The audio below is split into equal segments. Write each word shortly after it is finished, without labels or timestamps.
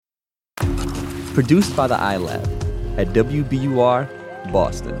Produced by the iLab at WBUR,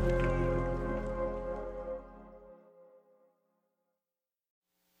 Boston.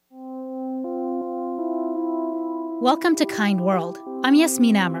 Welcome to Kind World. I'm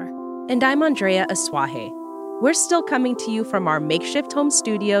Yasmin Amer. And I'm Andrea Asuaje. We're still coming to you from our makeshift home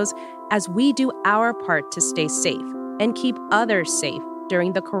studios as we do our part to stay safe and keep others safe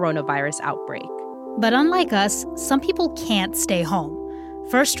during the coronavirus outbreak. But unlike us, some people can't stay home.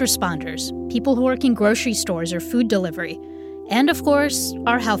 First responders, people who work in grocery stores or food delivery, and of course,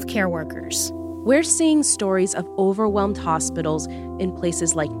 our healthcare workers. We're seeing stories of overwhelmed hospitals in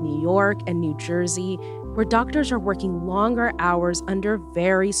places like New York and New Jersey, where doctors are working longer hours under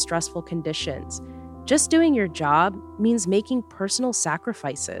very stressful conditions. Just doing your job means making personal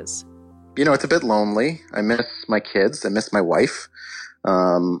sacrifices. You know, it's a bit lonely. I miss my kids. I miss my wife.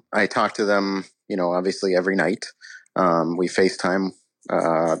 I talk to them, obviously every night. We FaceTime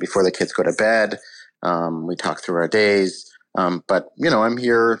before the kids go to bed. We talk through our days. But I'm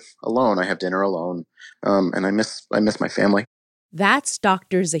here alone. I have dinner alone. And I miss my family. That's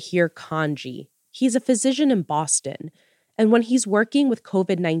Dr. Zahir Khanji. He's a physician in Boston. And when he's working with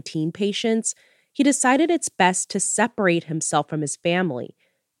COVID-19 patients, he decided it's best to separate himself from his family,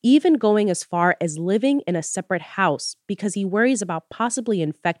 even going as far as living in a separate house because he worries about possibly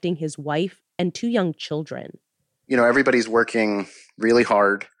infecting his wife and 2 young children. Everybody's working really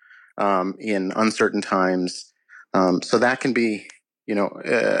hard in uncertain times. So that can be,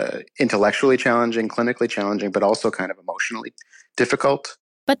 intellectually challenging, clinically challenging, but also kind of emotionally difficult.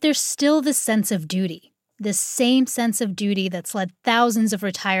 But there's still this sense of duty, this same sense of duty that's led thousands of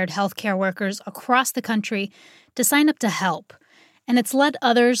retired healthcare workers across the country to sign up to help. And it's led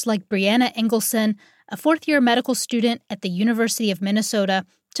others like Brianna Engelson, a fourth-year medical student at the University of Minnesota,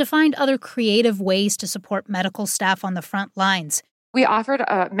 to find other creative ways to support medical staff on the front lines. We offered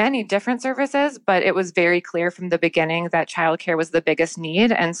many different services, but it was very clear from the beginning that childcare was the biggest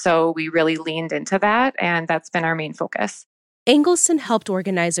need. And so we really leaned into that, and that's been our main focus. Engelson helped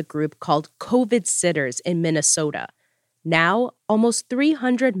organize a group called COVID Sitters in Minnesota. Now, almost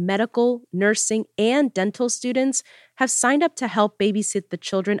 300 medical, nursing, and dental students have signed up to help babysit the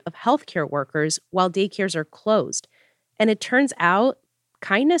children of healthcare workers while daycares are closed. And it turns out,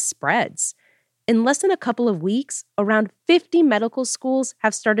 kindness spreads. In less than a couple of weeks, around 50 medical schools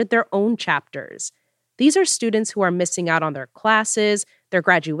have started their own chapters. These are students who are missing out on their classes, their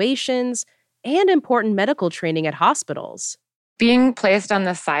graduations, and important medical training at hospitals. Being placed on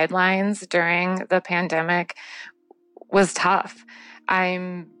the sidelines during the pandemic was tough.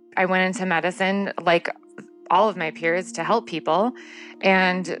 I went into medicine like all of my peers to help people,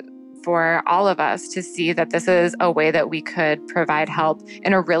 and for all of us to see that this is a way that we could provide help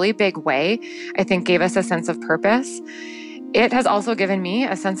in a really big way, I think gave us a sense of purpose. It has also given me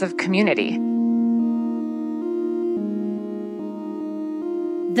a sense of community.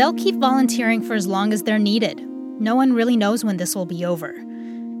 They'll keep volunteering for as long as they're needed. No one really knows when this will be over.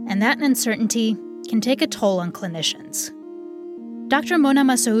 And that uncertainty can take a toll on clinicians. Dr. Mona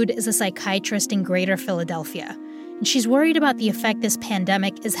Masood is a psychiatrist in Greater Philadelphia, and she's worried about the effect this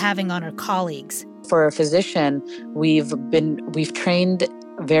pandemic is having on her colleagues. For a physician, we've trained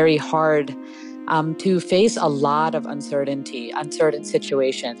very hard to face a lot of uncertain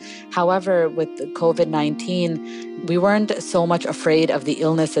situation. However, with COVID-19, we weren't so much afraid of the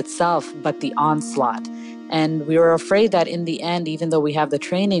illness itself, but the onslaught. And we were afraid that in the end, even though we have the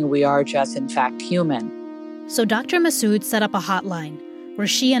training, we are just, in fact, human. So Dr. Masood set up a hotline where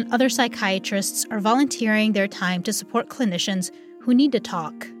she and other psychiatrists are volunteering their time to support clinicians who need to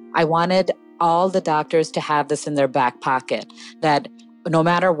talk. I wanted all the doctors to have this in their back pocket, that no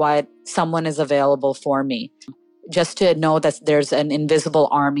matter what, someone is available for me, just to know that there's an invisible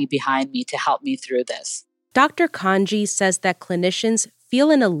army behind me to help me through this. Dr. Khanji says that clinicians feel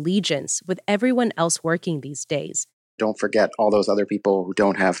an allegiance with everyone else working these days. Don't forget all those other people who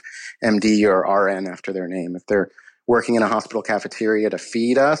don't have MD or RN after their name. If they're working in a hospital cafeteria to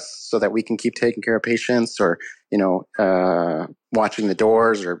feed us so that we can keep taking care of patients, or, watching the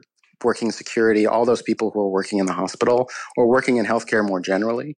doors, or working security, all those people who are working in the hospital or working in healthcare more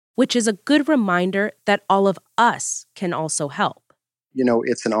generally. Which is a good reminder that all of us can also help.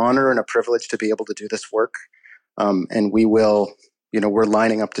 It's an honor and a privilege to be able to do this work. And we will, we're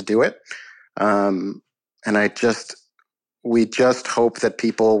lining up to do it. And we just hope that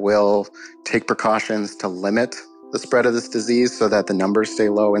people will take precautions to limit the spread of this disease so that the numbers stay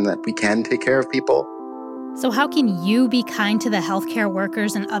low and that we can take care of people. So how can you be kind to the healthcare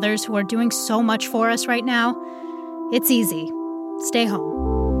workers and others who are doing so much for us right now? It's easy. Stay home.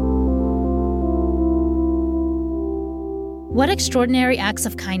 What extraordinary acts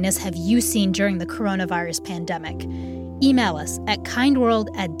of kindness have you seen during the coronavirus pandemic? Email us at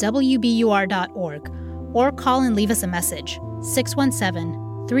kindworld@wbur.org or call and leave us a message,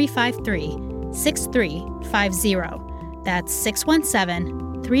 617-353-6350. That's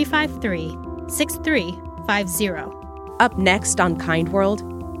 617-353-6350. Up next on Kind World,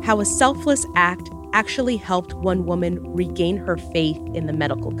 how a selfless act actually helped one woman regain her faith in the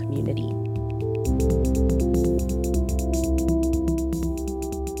medical community.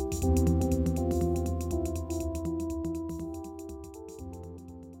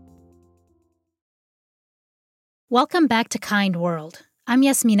 Welcome back to Kind World. I'm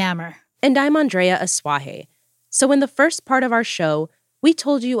Yasmin Amer. And I'm Andrea Asuaje. So in the first part of our show, we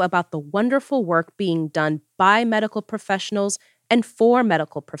told you about the wonderful work being done by medical professionals and for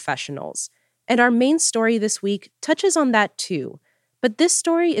medical professionals. And our main story this week touches on that too. But this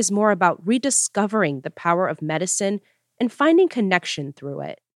story is more about rediscovering the power of medicine and finding connection through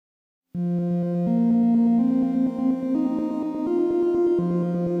it.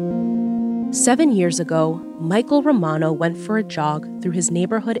 Seven years ago, Michael Romano went for a jog through his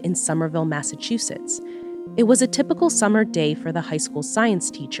neighborhood in Somerville, Massachusetts. It was a typical summer day for the high school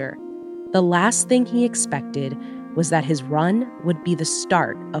science teacher. The last thing he expected was that his run would be the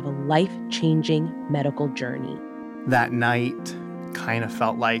start of a life-changing medical journey. That night kind of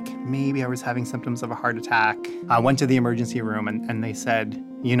felt like maybe I was having symptoms of a heart attack. I went to the emergency room and they said,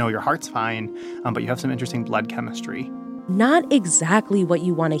 your heart's fine, but you have some interesting blood chemistry. Not exactly what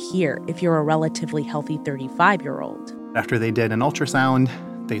you want to hear if you're a relatively healthy 35-year-old. After they did an ultrasound,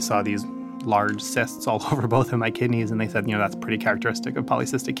 they saw these large cysts all over both of my kidneys, and they said, that's pretty characteristic of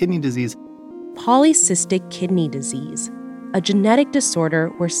polycystic kidney disease. Polycystic kidney disease, a genetic disorder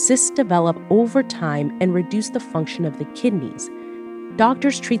where cysts develop over time and reduce the function of the kidneys.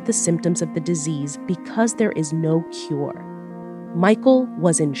 Doctors treat the symptoms of the disease because there is no cure. Michael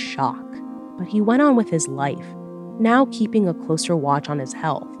was in shock, but he went on with his life, now keeping a closer watch on his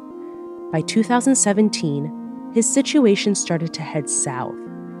health. By 2017, his situation started to head south,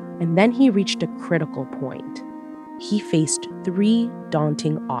 and then he reached a critical point. He faced 3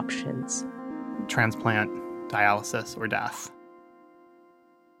 daunting options: transplant, dialysis, or death.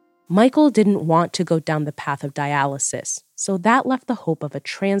 Michael didn't want to go down the path of dialysis, so that left the hope of a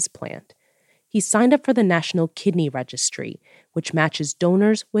transplant. He signed up for the National Kidney Registry, which matches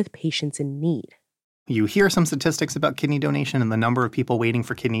donors with patients in need. You hear some statistics about kidney donation and the number of people waiting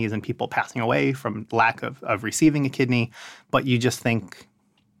for kidneys and people passing away from lack of receiving a kidney, but you just think,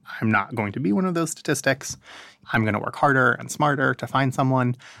 I'm not going to be one of those statistics. I'm going to work harder and smarter to find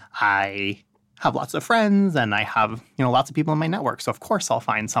someone. I have lots of friends and I have, lots of people in my network, so of course I'll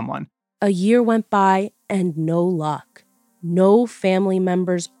find someone. A year went by and no luck. No family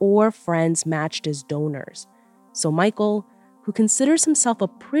members or friends matched as donors. So Michael, who considers himself a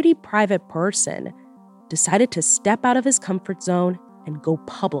pretty private person, decided to step out of his comfort zone and go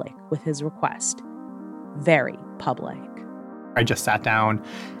public with his request. Very public. I just sat down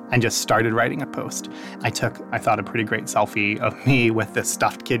and just started writing a post. I thought, a pretty great selfie of me with this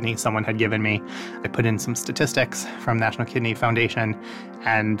stuffed kidney someone had given me. I put in some statistics from National Kidney Foundation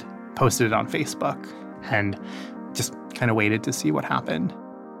and posted it on Facebook and just kind of waited to see what happened.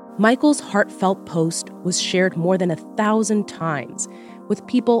 Michael's heartfelt post was shared more than 1,000 times, with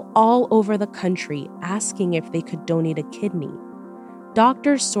people all over the country asking if they could donate a kidney.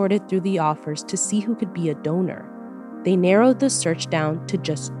 Doctors sorted through the offers to see who could be a donor. They narrowed the search down to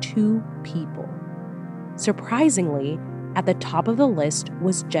just 2 people. Surprisingly, at the top of the list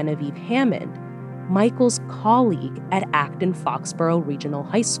was Genevieve Hammond, Michael's colleague at Acton Foxborough Regional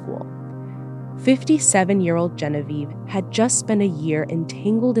High School. 57-year-old Genevieve had just spent a year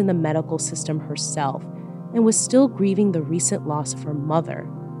entangled in the medical system herself and was still grieving the recent loss of her mother,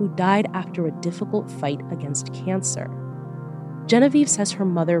 who died after a difficult fight against cancer. Genevieve says her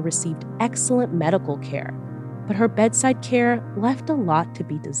mother received excellent medical care, but her bedside care left a lot to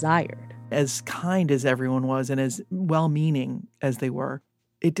be desired. As kind as everyone was and as well-meaning as they were,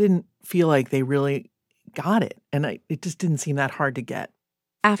 it didn't feel like they really got it, and it just didn't seem that hard to get.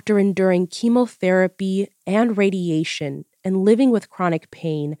 After enduring chemotherapy and radiation and living with chronic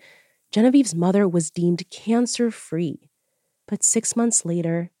pain, Genevieve's mother was deemed cancer-free. But 6 months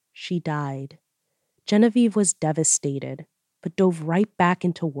later, she died. Genevieve was devastated, but dove right back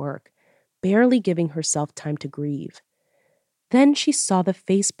into work, barely giving herself time to grieve. Then she saw the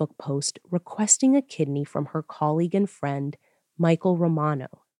Facebook post requesting a kidney from her colleague and friend, Michael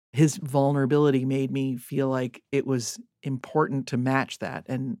Romano. His vulnerability made me feel like it was important to match that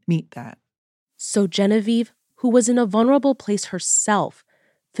and meet that. So Genevieve, who was in a vulnerable place herself,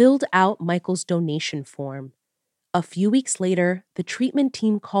 filled out Michael's donation form. A few weeks later, the treatment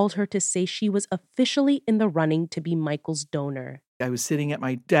team called her to say she was officially in the running to be Michael's donor. I was sitting at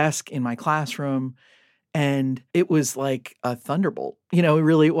my desk in my classroom, and it was like a thunderbolt. It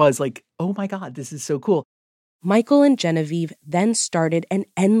really was like, oh my God, this is so cool. Michael and Genevieve then started an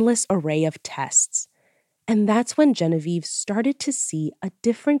endless array of tests. And that's when Genevieve started to see a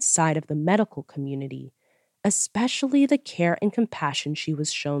different side of the medical community, especially the care and compassion she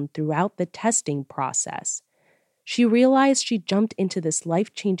was shown throughout the testing process. She realized she jumped into this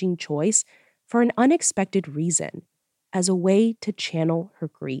life-changing choice for an unexpected reason, as a way to channel her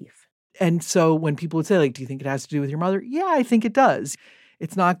grief. And so when people would say, do you think it has to do with your mother? Yeah, I think it does.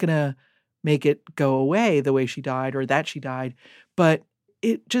 It's not going to make it go away the way she died or that she died, but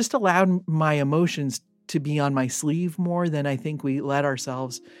it just allowed my emotions to be on my sleeve more than I think we let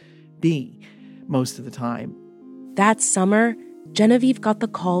ourselves be most of the time. That summer, Genevieve got the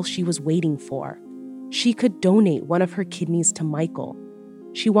call she was waiting for. She could donate one of her kidneys to Michael.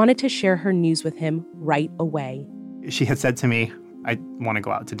 She wanted to share her news with him right away. She had said to me, I want to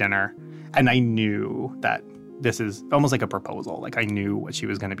go out to dinner. And I knew that this is almost like a proposal. I knew what she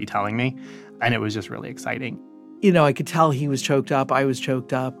was going to be telling me. And it was just really exciting. I could tell he was choked up. I was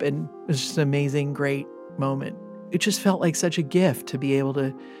choked up. And it was just an amazing, great moment. It just felt like such a gift to be able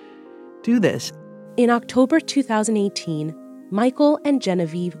to do this. In October 2018, Michael and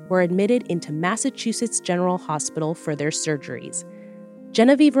Genevieve were admitted into Massachusetts General Hospital for their surgeries.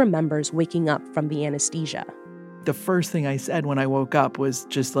 Genevieve remembers waking up from the anesthesia. The first thing I said when I woke up was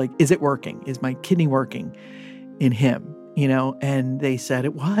just is it working? Is my kidney working in him? And they said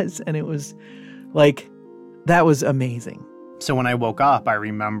it was. And it was that was amazing. So when I woke up, I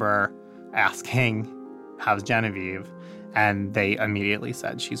remember asking, how's Genevieve? And they immediately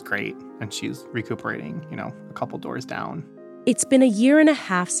said she's great and she's recuperating, a couple doors down. It's been 1.5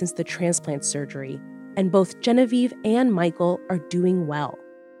 years since the transplant surgery, and both Genevieve and Michael are doing well.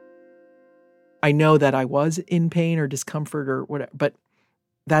 I know that I was in pain or discomfort or whatever, but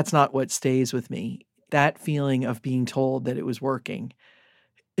that's not what stays with me. That feeling of being told that it was working,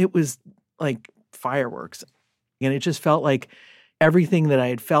 it was like fireworks. And it just felt like everything that I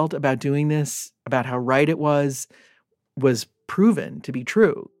had felt about doing this, about how right it was proven to be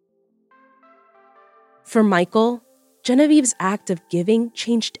true. For Michael, Genevieve's act of giving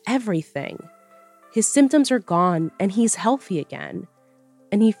changed everything. His symptoms are gone and he's healthy again.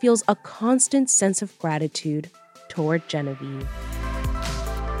 And he feels a constant sense of gratitude toward Genevieve.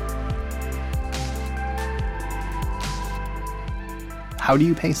 How do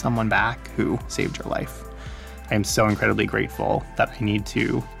you pay someone back who saved your life? I am so incredibly grateful that I need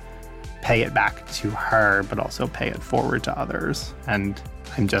to pay it back to her, but also pay it forward to others. And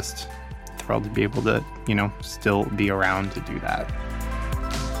I'm just thrilled to be able to, still be around to do that.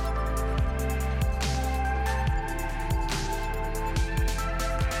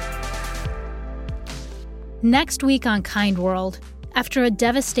 Next week on Kind World, after a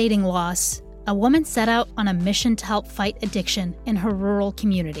devastating loss, a woman set out on a mission to help fight addiction in her rural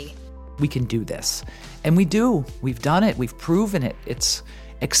community. We can do this. And we do. We've done it. We've proven it. It's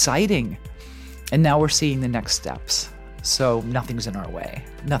exciting. And now we're seeing the next steps. So nothing's in our way.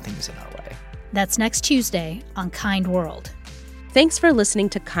 Nothing's in our way. That's next Tuesday on Kind World. Thanks for listening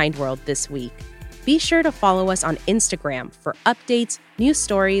to Kind World this week. Be sure to follow us on Instagram for updates, news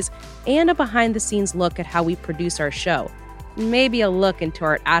stories, and a behind-the-scenes look at how we produce our show. Maybe a look into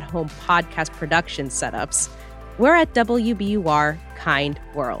our at-home podcast production setups. We're at WBUR Kind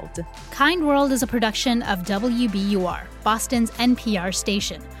World. Kind World is a production of WBUR, Boston's NPR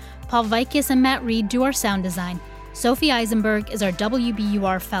station. Paul Vaitkus and Matt Reed do our sound design. Sophie Eisenberg is our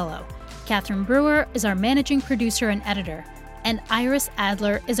WBUR fellow. Catherine Brewer is our managing producer and editor. And Iris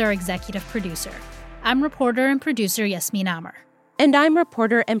Adler is our executive producer. I'm reporter and producer Yasmin Amer. And I'm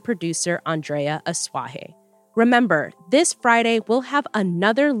reporter and producer Andrea Asuaje. Remember, this Friday we'll have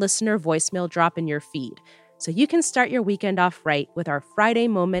another listener voicemail drop in your feed, so you can start your weekend off right with our Friday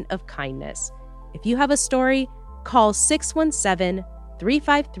moment of kindness. If you have a story, call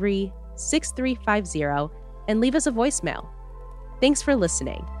 617-353-6350 and leave us a voicemail. Thanks for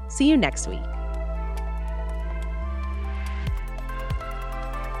listening. See you next week.